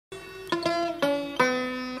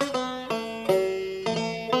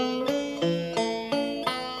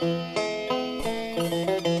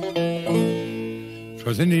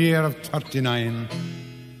in the year of 39,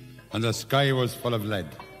 and the sky was full of lead.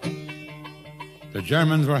 The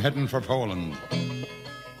Germans were heading for Poland,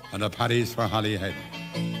 and the paddies for Holyhead.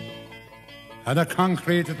 And the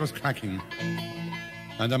concrete, it was cracking,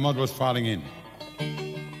 and the mud was falling in.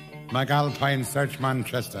 McAlpine searched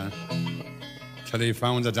Manchester till he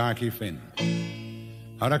found the Darky Finn.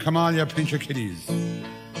 How come all you pincher kiddies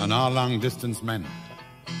and all long-distance men?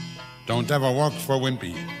 Don't ever work for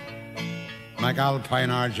Wimpy,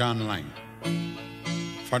 McAlpine or John Lang,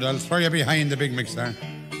 for they'll throw you behind the big mixer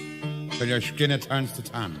till your skin it turns to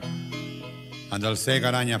tan, and they'll say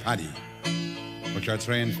good on your paddy with your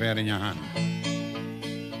train fare in your hand.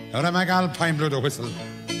 Now the McAlpine blew the whistle,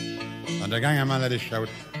 and the gang of men let it shout,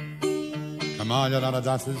 come all you lot of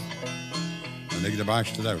dasses, and they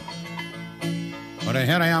bashed it out. But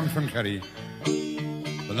here I am from Kerry,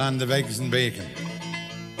 the land of eggs and bacon,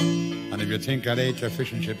 and if you think I'd ate your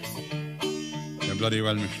fish and chips, you're bloody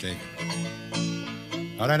well mistaken.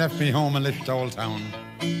 But I left me home in Lish Old Town,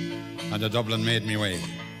 and the Dublin made me way.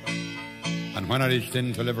 And when I reached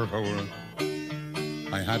into Liverpool,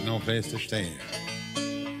 I had no place to stay.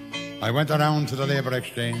 I went around to the Labour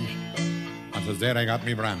Exchange, and 'twas there I got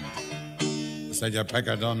me brand. They said, you're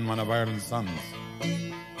Pecker Dunne, one of Ireland's sons,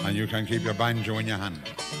 and you can keep your banjo in your hand.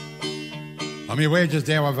 And my wages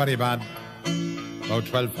there were very bad, about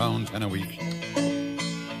 £12.10 a week.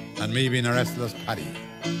 And me being a restless paddy,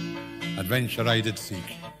 adventure I did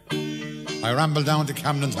seek. I rambled down to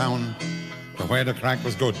Camden Town, to where the crack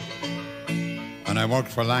was good. And I worked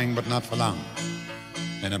for lang, but not for long,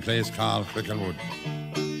 in a place called Cricklewood.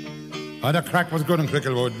 Oh, the crack was good in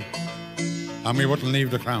Cricklewood, and we wouldn't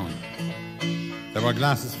leave the crown. There were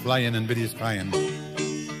glasses flying and biddies crying.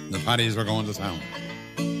 The paddies were going to town.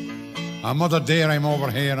 Oh, mother dear, I'm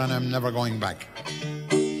over here and I'm never going back.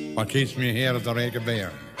 What keeps me here is the rake of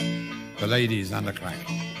beer, the ladies and the crack.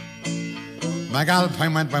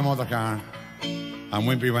 McAlpine went by motor car, and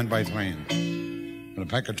Wimpy went by train. But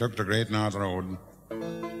Pecker took the Great North Road,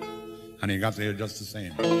 and he got there just the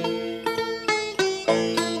same.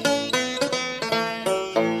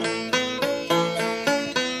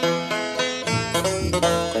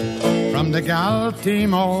 From the Galtee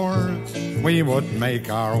Moor we would make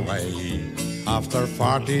our way, after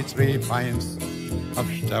 43 pints of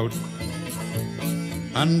stout.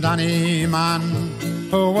 And any man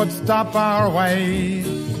who would stop our way,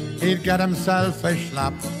 he'd get himself a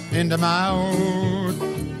slap in the mouth.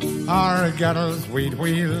 Our girls we'd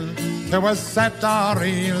wheel to a set or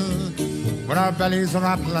reel, with our bellies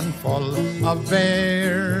rattling full of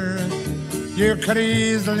beer. You could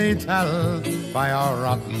easily tell by our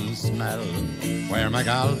rotten smell where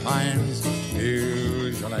McAlpine's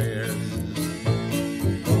usually is.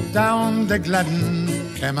 Down the Gledden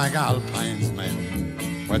came McAlpine's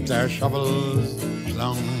men, with their shovels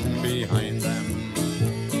slung behind them.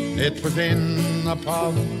 It was in a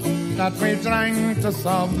pub that we drank to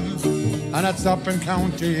sub, and it's up in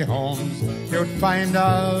County Homes you'd find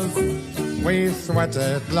us. We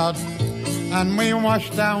sweated blood and we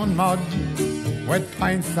washed down mud with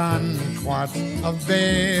pints and quarts of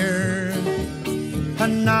beer.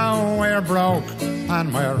 And now we're broke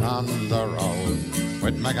and we're on the road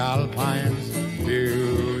with McAlpine's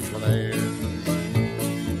usual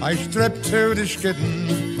airs. I stripped to the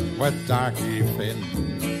skidding with Darky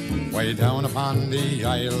Finn, way down upon the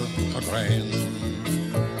Isle of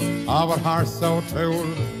Grain. Our horse so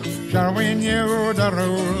tool, sure we knew the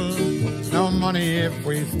rule, no money if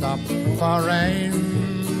we stopped for rain.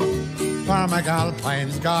 For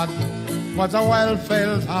McAlpine's God was a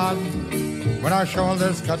well-filled hod, with our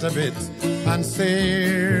shoulders cut a bit and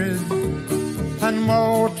seared. And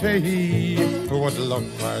woe to he who would look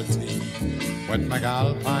for tea with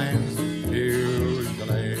McAlpine's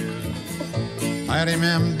usual airs. I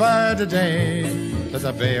remember the day that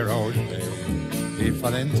the Bay Road day, he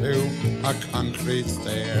fell into a concrete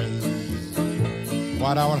stairs.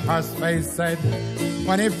 What our horse face said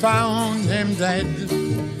when he found him dead,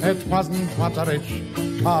 it wasn't what the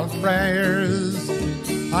rich call prayers.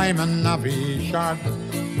 I'm a navvy short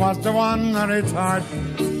was the one retort,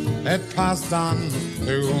 it passed on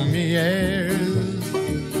through me ears.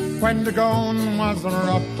 When the going was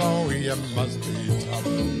rough, oh, you must be tough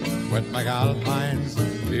with McAlpine's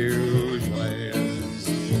usual airs.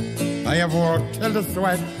 I have worked till the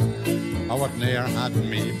sweat, I would near had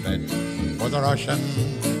me bed for the Russian,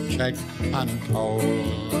 Czech and Pole.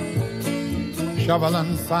 Shovel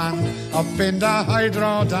and sand up in the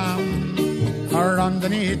hydro dam, or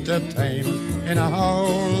underneath the Thames in a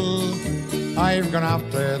hole. I've gone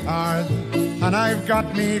after it hard, and I've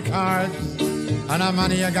got me cards, and a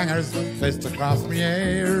many a ganger's fist across me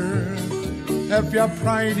ear. If you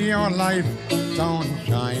pride your life, don't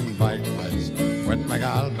shine by Christ with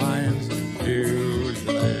McAlpine's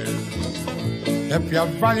Fusiliers. If you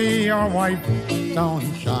value your wife,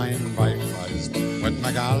 don't shine by Christ with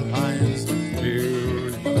McAlpine's Fusiliers.